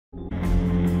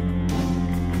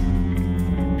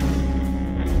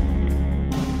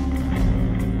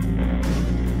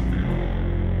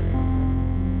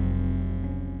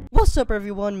What's up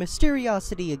everyone,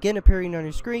 Mysteriocity again appearing on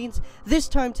your screens, this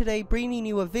time today bringing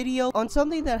you a video on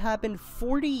something that happened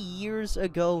 40 years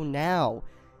ago now.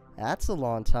 That's a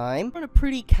long time. On a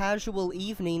pretty casual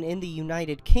evening in the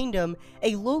United Kingdom,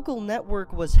 a local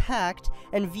network was hacked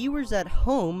and viewers at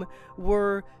home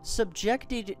were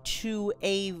subjected to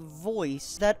a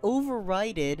voice that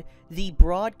overrided the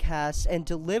broadcast and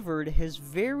delivered his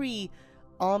very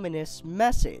ominous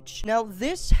message. Now,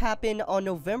 this happened on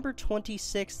November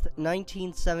 26th,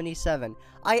 1977.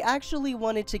 I actually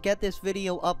wanted to get this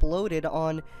video uploaded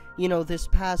on, this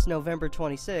past November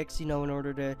 26th, in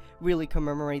order to really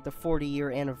commemorate the 40-year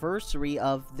anniversary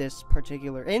of this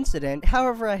particular incident.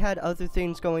 However, I had other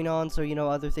things going on, so,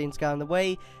 other things got in the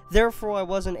way. Therefore, I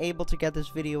wasn't able to get this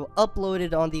video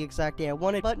uploaded on the exact day I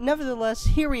wanted. But nevertheless,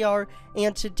 here we are,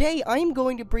 and today I'm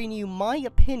going to bring you my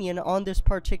opinion on this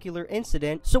particular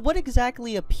incident. So what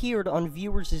exactly appeared on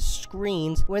viewers'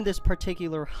 screens when this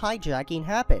particular hijacking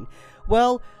happened?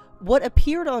 Well, what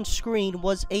appeared on screen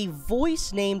was a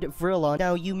voice named Vrilon.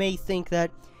 Now, you may think that,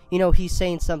 he's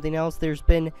saying something else. There's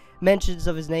been mentions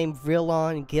of his name,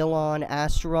 Vrilon, Gilon,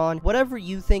 Asteron. Whatever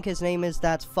you think his name is,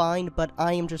 that's fine, but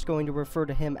I am just going to refer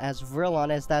to him as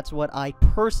Vrilon, as that's what I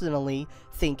personally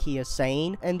think he is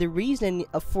saying. And the reason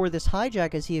for this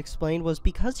hijack, as he explained, was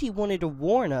because he wanted to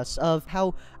warn us of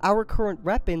how our current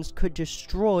weapons could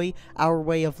destroy our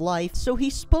way of life. So he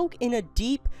spoke in a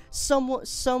deep,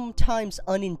 sometimes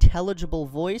unintelligible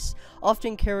voice,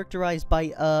 often characterized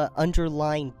by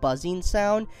underlying buzzing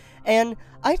sound. And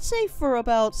I'd say for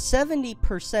about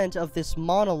 70% of this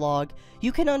monologue,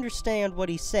 you can understand what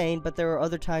he's saying, but there are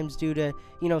other times due to,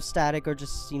 static or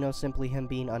just, simply him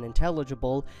being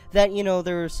unintelligible, that,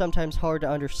 they're sometimes hard to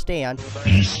understand.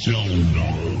 Be still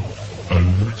now,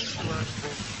 and listen,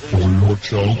 for your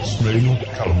chance may not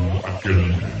come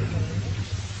again.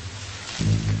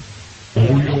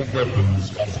 All your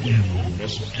weapons of evil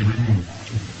must be removed.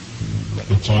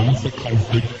 The time for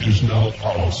conflict is now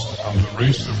past, and the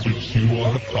race of which you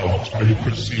are a part may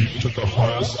proceed to the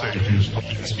higher stages of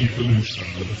its evolution,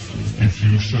 if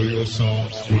you show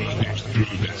yourselves worthy to do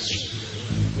this.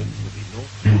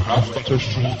 You have but a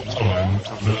short time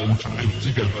to learn to live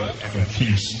together in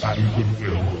peace and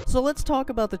goodwill. So let's talk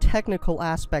about the technical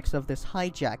aspects of this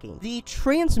hijacking. The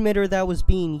transmitter that was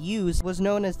being used was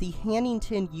known as the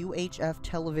Hannington UHF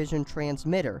television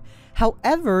transmitter.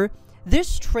 However,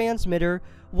 this transmitter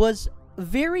was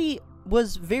very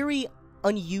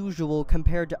unusual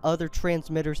compared to other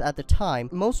transmitters at the time.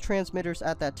 Most transmitters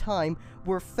at that time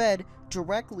were fed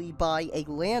directly by a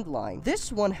landline.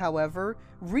 This one, however,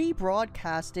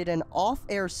 rebroadcasted an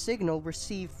off-air signal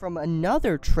received from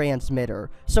another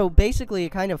transmitter. So basically,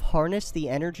 it kind of harnessed the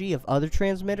energy of other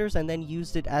transmitters and then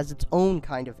used it as its own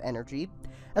kind of energy.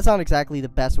 That's not exactly the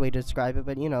best way to describe it,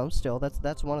 but still,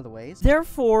 that's one of the ways.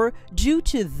 Therefore, due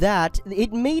to that,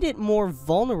 it made it more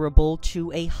vulnerable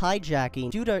to a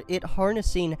hijacking. Due to it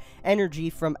harnessing energy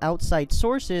from outside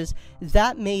sources,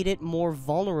 that made it more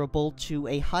vulnerable to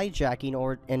a hijacking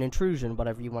or an intrusion,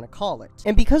 whatever you want to call it.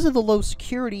 And because of the low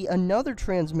security, another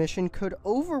transmission could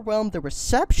overwhelm the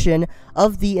reception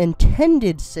of the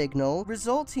intended signal,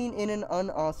 resulting in an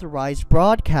unauthorized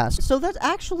broadcast. So that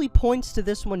actually points to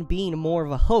this one being more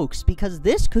of a hoax, because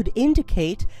this could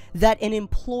indicate that an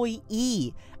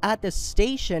employee at the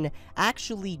station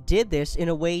actually did this in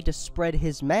a way to spread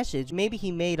his message. Maybe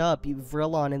he made up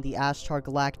Vrilon and the Ashtar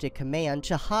Galactic Command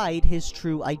to hide his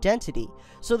true identity.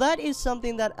 So that is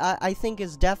something that I think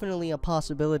is definitely a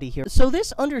possibility here. So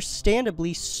this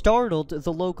understandably startled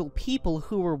the local people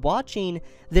who were watching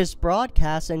this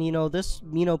broadcast, and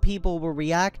people were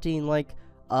reacting like,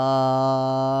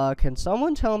 can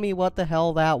someone tell me what the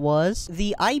hell that was?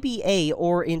 The IBA,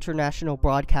 or International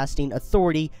Broadcasting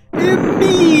Authority,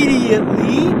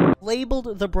 immediately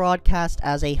labeled the broadcast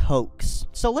as a hoax.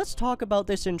 So let's talk about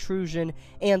this intrusion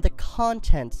and the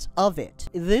contents of it.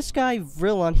 This guy,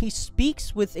 Vrilon, he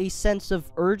speaks with a sense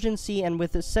of urgency and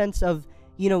with a sense of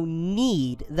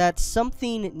need, that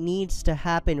something needs to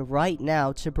happen right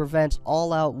now to prevent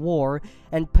all-out war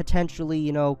and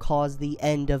potentially, cause the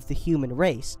end of the human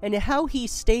race. And how he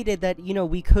stated that,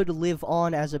 we could live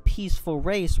on as a peaceful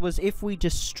race was if we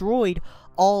destroyed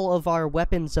all of our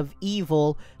weapons of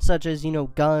evil, such as,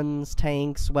 guns,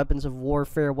 tanks, weapons of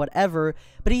warfare, whatever.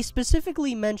 But he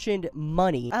specifically mentioned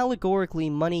money. Allegorically,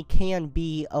 money can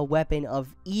be a weapon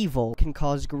of evil. It can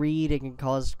cause greed, it can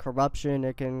cause corruption,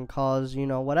 it can cause,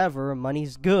 whatever.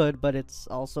 Money's good, but it's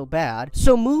also bad.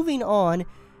 So moving on,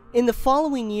 in the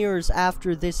following years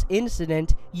after this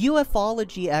incident,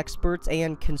 UFOlogy experts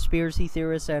and conspiracy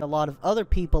theorists and a lot of other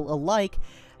people alike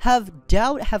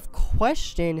have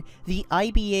questioned the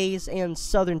IBA's and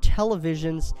Southern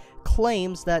Television's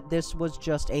claims that this was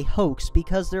just a hoax,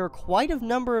 because there are quite a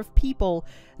number of people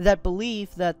that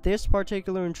believe that this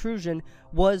particular intrusion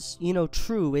was,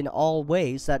 true in all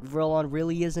ways, that Vrillon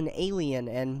really is an alien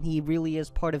and he really is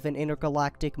part of an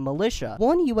intergalactic militia.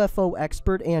 One UFO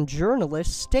expert and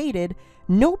journalist stated,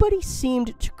 "Nobody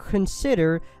seemed to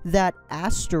consider that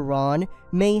Asteron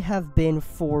may have been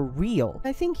for real."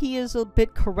 I think he is a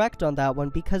bit correct on that one,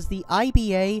 because the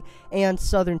IBA and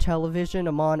Southern Television,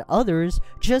 among others,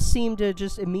 just seem to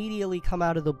just immediately come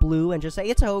out of the blue and just say,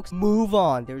 it's a hoax, move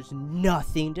on, there's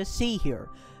nothing to see here.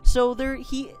 So there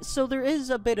is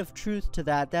a bit of truth to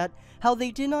that how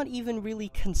they did not even really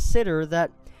consider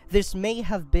that this may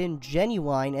have been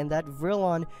genuine and that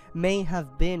Vrillon may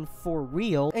have been for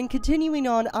real. And continuing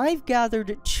on, I've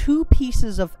gathered 2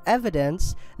 pieces of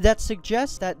evidence that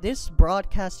suggest that this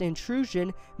broadcast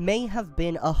intrusion may have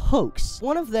been a hoax.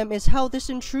 One of them is how this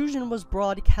intrusion was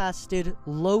broadcasted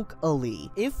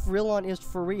locally. If Vrillon is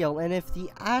for real, and if the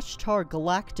Ashtar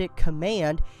Galactic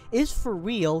Command is for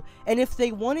real, and if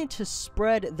they wanted to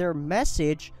spread their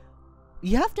message,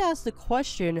 you have to ask the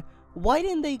question, why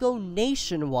didn't they go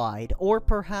nationwide, or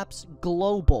perhaps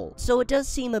global? So it does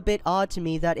seem a bit odd to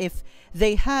me that if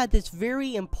they had this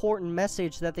very important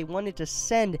message that they wanted to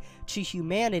send to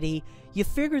humanity, you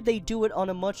figured they'd do it on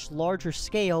a much larger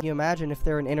scale. You imagine if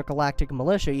they're an intergalactic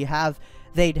militia,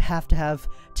 they'd have to have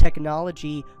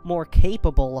technology more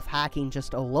capable of hacking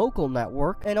just a local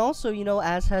network. And also,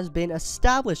 as has been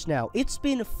established now, it's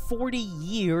been 40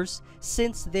 years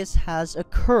since this has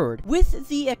occurred. With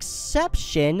the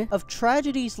exception of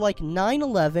tragedies like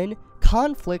 9/11,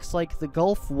 conflicts like the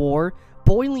Gulf War,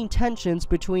 boiling tensions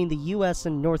between the US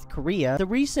and North Korea, the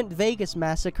recent Vegas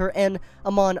massacre, and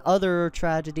among other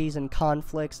tragedies and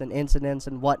conflicts and incidents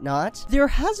and whatnot, there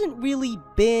hasn't really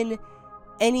been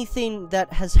anything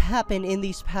that has happened in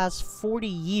these past 40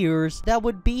 years that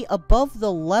would be above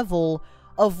the level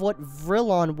of what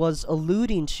Vrillon was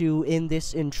alluding to in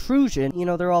this intrusion.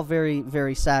 They're all very,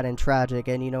 very sad and tragic,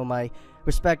 and, my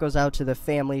respect goes out to the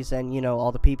families and,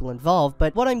 all the people involved.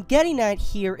 But what I'm getting at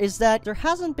here is that there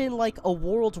hasn't been, like, a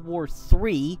World War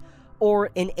III, or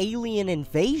an alien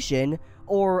invasion,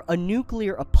 or a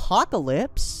nuclear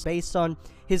apocalypse, based on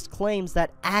his claims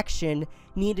that action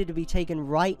needed to be taken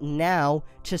right now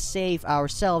to save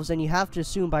ourselves. And you have to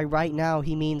assume by right now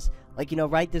he means, like,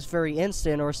 right this very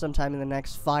instant, or sometime in the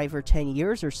next 5 or 10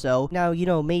 years or so. Now,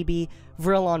 maybe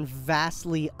Vrillon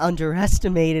vastly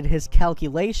underestimated his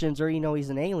calculations, or, he's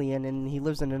an alien and he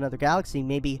lives in another galaxy.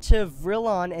 Maybe to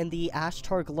Vrillon and the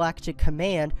Ashtar Galactic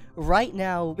Command, right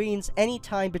now means any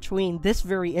time between this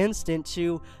very instant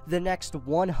to the next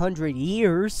 100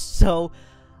 years. So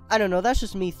I don't know, that's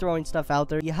just me throwing stuff out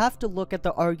there. You have to look at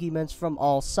the arguments from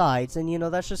all sides, and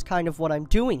that's just kind of what I'm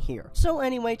doing here. So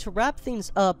anyway, to wrap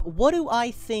things up, what do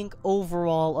I think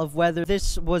overall of whether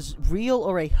this was real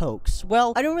or a hoax?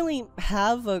 Well, I don't really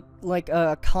have a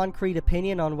concrete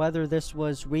opinion on whether this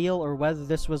was real or whether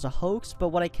this was a hoax, but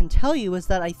what I can tell you is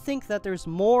that I think that there's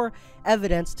more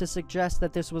evidence to suggest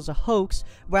that this was a hoax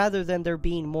rather than there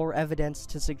being more evidence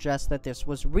to suggest that this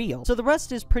was real. So the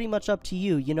rest is pretty much up to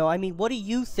you, I mean, what do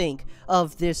you think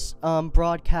of this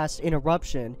broadcast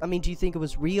interruption? I mean, do you think it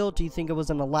was real? Do you think it was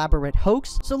an elaborate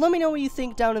hoax? So let me know what you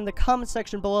think down in the comment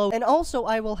section below, and also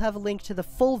I will have a link to the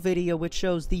full video which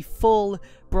shows the full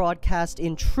broadcast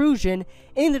intrusion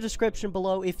in the description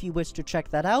below if you wish to check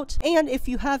that out. And if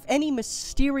you have any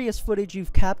mysterious footage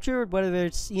you've captured, whether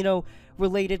it's,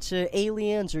 related to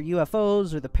aliens or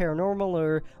UFOs or the paranormal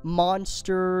or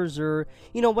monsters or,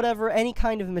 whatever, any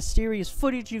kind of mysterious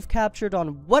footage you've captured on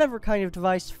whatever kind of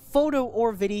device, photo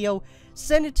or video,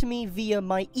 send it to me via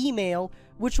my email,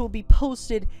 which will be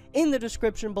posted in the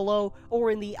description below or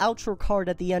in the outro card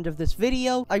at the end of this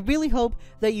video. I really hope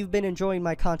that you've been enjoying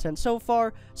my content so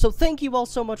far, so thank you all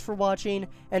so much for watching,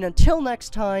 and until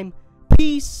next time,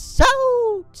 peace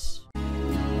out!